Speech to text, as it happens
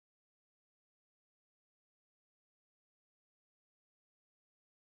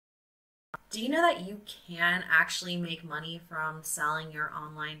Do you know that you can actually make money from selling your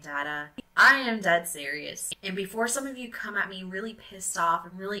online data? I am dead serious. And before some of you come at me really pissed off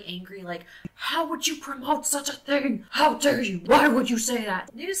and really angry, like, how would you promote such a thing? How dare you? Why would you say that?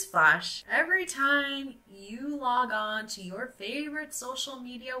 Newsflash, every time you log on to your favorite social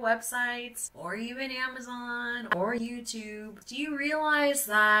media websites, or even Amazon or YouTube, do you realize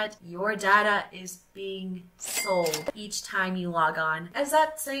that your data is being sold each time you log on? As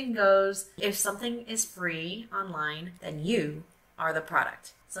that saying goes, if something is free online, then you are the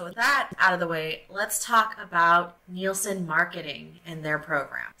product. So with that out of the way, let's talk about Nielsen Marketing and their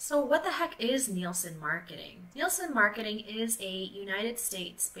program. So what the heck is Nielsen Marketing? Nielsen Marketing is a United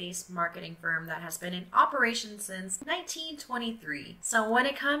States-based marketing firm that has been in operation since 1923. So when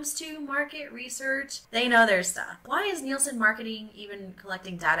it comes to market research, they know their stuff. Why is Nielsen Marketing even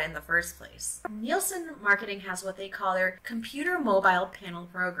collecting data in the first place? Nielsen Marketing has what they call their Computer Mobile Panel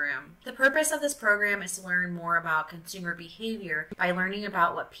Program. The purpose of this program is to learn more about consumer behavior by learning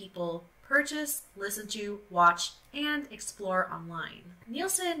about what people purchase, listen to, watch, and explore online.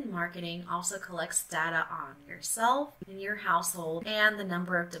 Nielsen Marketing also collects data on yourself and your household and the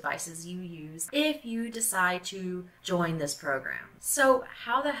number of devices you use if you decide to join this program. So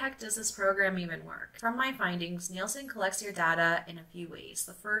how the heck does this program even work? From my findings, Nielsen collects your data in a few ways.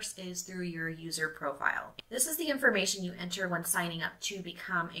 The first is through your user profile. This is the information you enter when signing up to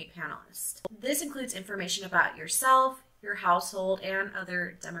become a panelist. This includes information about yourself, your household, and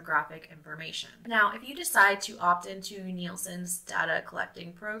other demographic information. Now, if you decide to opt into Nielsen's data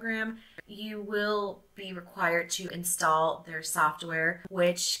collecting program, you will be required to install their software,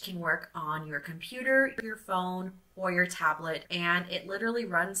 which can work on your computer, your phone, or your tablet, and it literally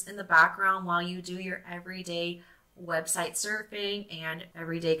runs in the background while you do your everyday website surfing and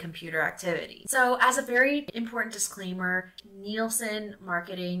everyday computer activity. So as a very important disclaimer, Nielsen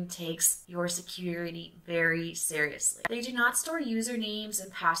Marketing takes your security very seriously. They do not store usernames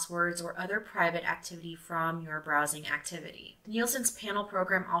and passwords or other private activity from your browsing activity. Nielsen's panel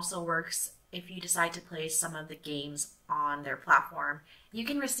program also works if you decide to play some of the games on their platform. You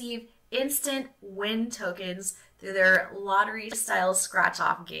can receive instant win tokens through their lottery-style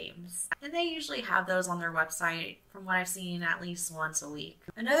scratch-off games. And they usually have those on their website, from what I've seen, at least once a week.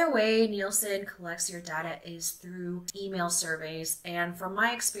 Another way Nielsen collects your data is through email surveys, and from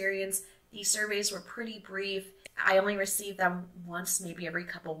my experience, these surveys were pretty brief. I only received them once, maybe every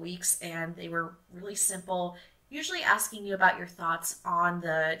couple weeks, and they were really simple, usually asking you about your thoughts on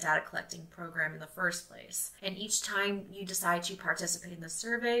the data collecting program in the first place. And each time you decide to participate in the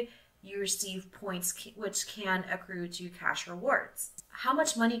survey, you receive points which can accrue to cash rewards. How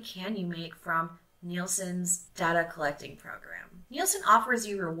much money can you make from Nielsen's data collecting program? Nielsen offers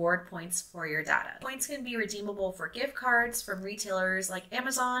you reward points for your data. Points can be redeemable for gift cards from retailers like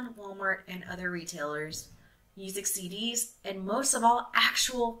Amazon, Walmart, and other retailers, music CDs, and most of all,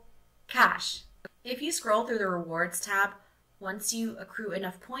 actual cash. If you scroll through the rewards tab, once you accrue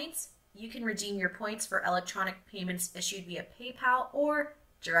enough points, you can redeem your points for electronic payments issued via PayPal or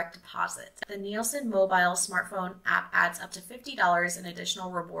direct deposit. The Nielsen mobile smartphone app adds up to $50 in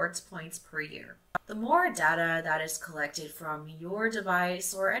additional rewards points per year. The more data that is collected from your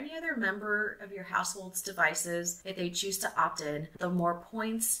device or any other member of your household's devices, if they choose to opt in, the more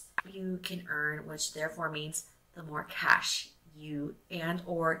points you can earn, which therefore means the more cash you and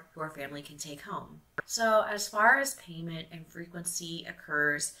or your family can take home. So as far as payment and frequency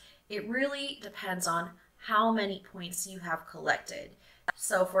occurs, it really depends on how many points you have collected.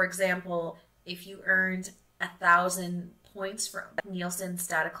 So for example, if you earned 1,000 points from Nielsen's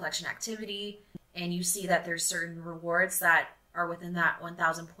data collection activity and you see that there's certain rewards that are within that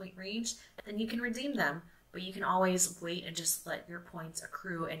 1,000 point range, then you can redeem them. But you can always wait and just let your points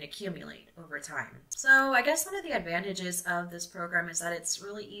accrue and accumulate over time. So I guess one of the advantages of this program is that it's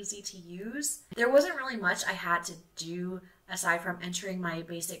really easy to use. There wasn't really much I had to do aside from entering my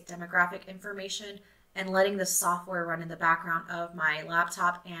basic demographic information and letting the software run in the background of my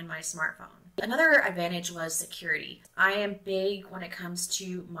laptop and my smartphone. Another advantage was security. I am big when it comes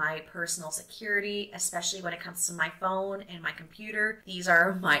to my personal security, especially when it comes to my phone and my computer. These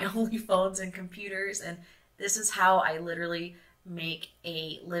are my only phones and computers, and this is how I literally make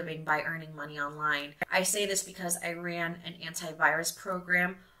a living by earning money online. I say this because I ran an antivirus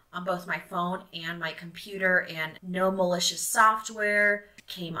program on both my phone and my computer, and no malicious software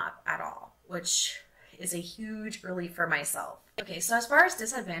came up at all, which is a huge relief for myself. Okay, so as far as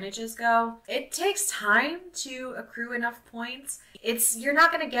disadvantages go, it takes time to accrue enough points. You're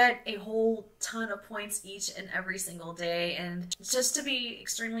not going to get a whole ton of points each and every single day, and just to be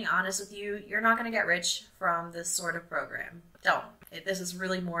extremely honest with you, you're not going to get rich from this sort of program. Don't. This is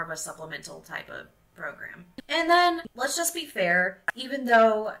really more of a supplemental type of program. And then let's just be fair, even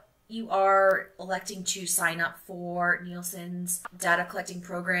though you are electing to sign up for Nielsen's data collecting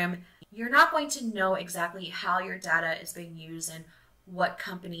program, you're not going to know exactly how your data is being used and what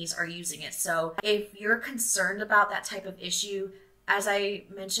companies are using it. So if you're concerned about that type of issue, as I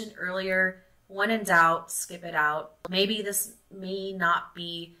mentioned earlier, when in doubt, skip it out. Maybe this may not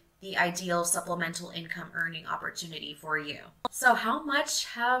be the ideal supplemental income earning opportunity for you. So how much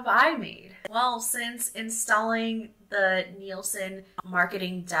have I made? Well, since installing the Nielsen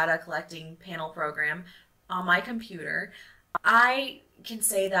marketing data collecting panel program on my computer, I can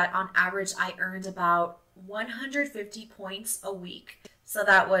say that on average I earned about 150 points a week. So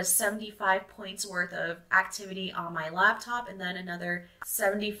that was 75 points worth of activity on my laptop and then another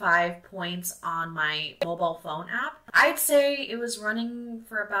 75 points on my mobile phone app. I'd say it was running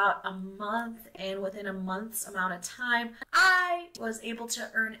for about a month, and within a month's amount of time, I was able to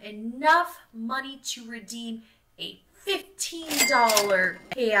earn enough money to redeem a $15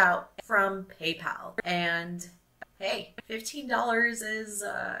 payout from PayPal. And hey, $15 is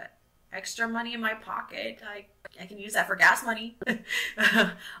extra money in my pocket. I can use that for gas money.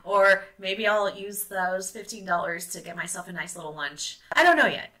 Or maybe I'll use those $15 to get myself a nice little lunch. I don't know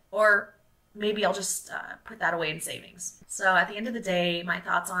yet. Or maybe I'll just put that away in savings. So at the end of the day, my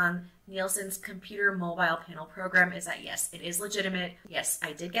thoughts on Nielsen's computer mobile panel program is that yes, it is legitimate. Yes,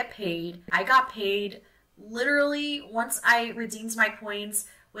 I did get paid. I got paid literally once I redeemed my points.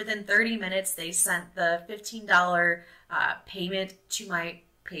 Within 30 minutes, they sent the $15 payment to my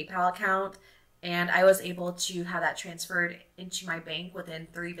PayPal account, and I was able to have that transferred into my bank within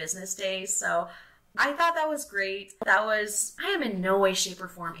 3 business days. So I thought that was great. I am in no way, shape, or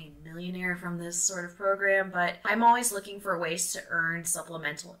form a millionaire from this sort of program, but I'm always looking for ways to earn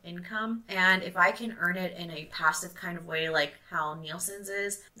supplemental income. And if I can earn it in a passive kind of way like how Nielsen's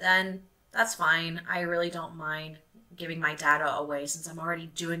is, then that's fine. I really don't mind giving my data away since I'm already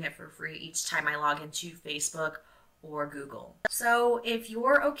doing it for free each time I log into Facebook or Google. So if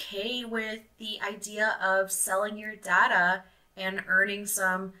you're okay with the idea of selling your data and earning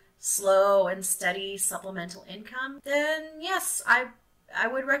some slow and steady supplemental income, then yes, I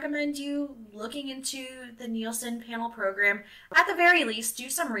would recommend you looking into the Nielsen panel program. At the very least, do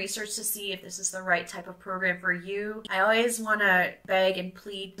some research to see if this is the right type of program for you. I always want to beg and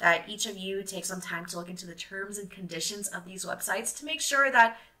plead that each of you take some time to look into the terms and conditions of these websites to make sure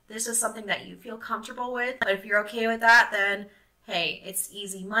that this is something that you feel comfortable with. But if you're okay with that, then hey, it's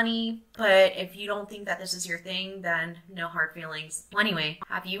easy money. But if you don't think that this is your thing, then no hard feelings. Well, anyway,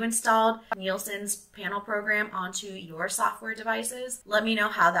 have you installed Nielsen's panel program onto your software devices? Let me know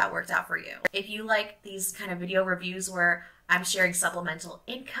how that worked out for you. If you like these kind of video reviews where I'm sharing supplemental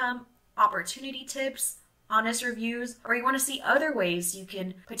income, opportunity tips, honest reviews, or you want to see other ways you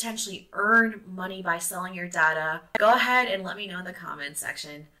can potentially earn money by selling your data, go ahead and let me know in the comments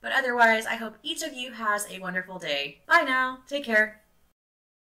section. But otherwise, I hope each of you has a wonderful day. Bye now. Take care.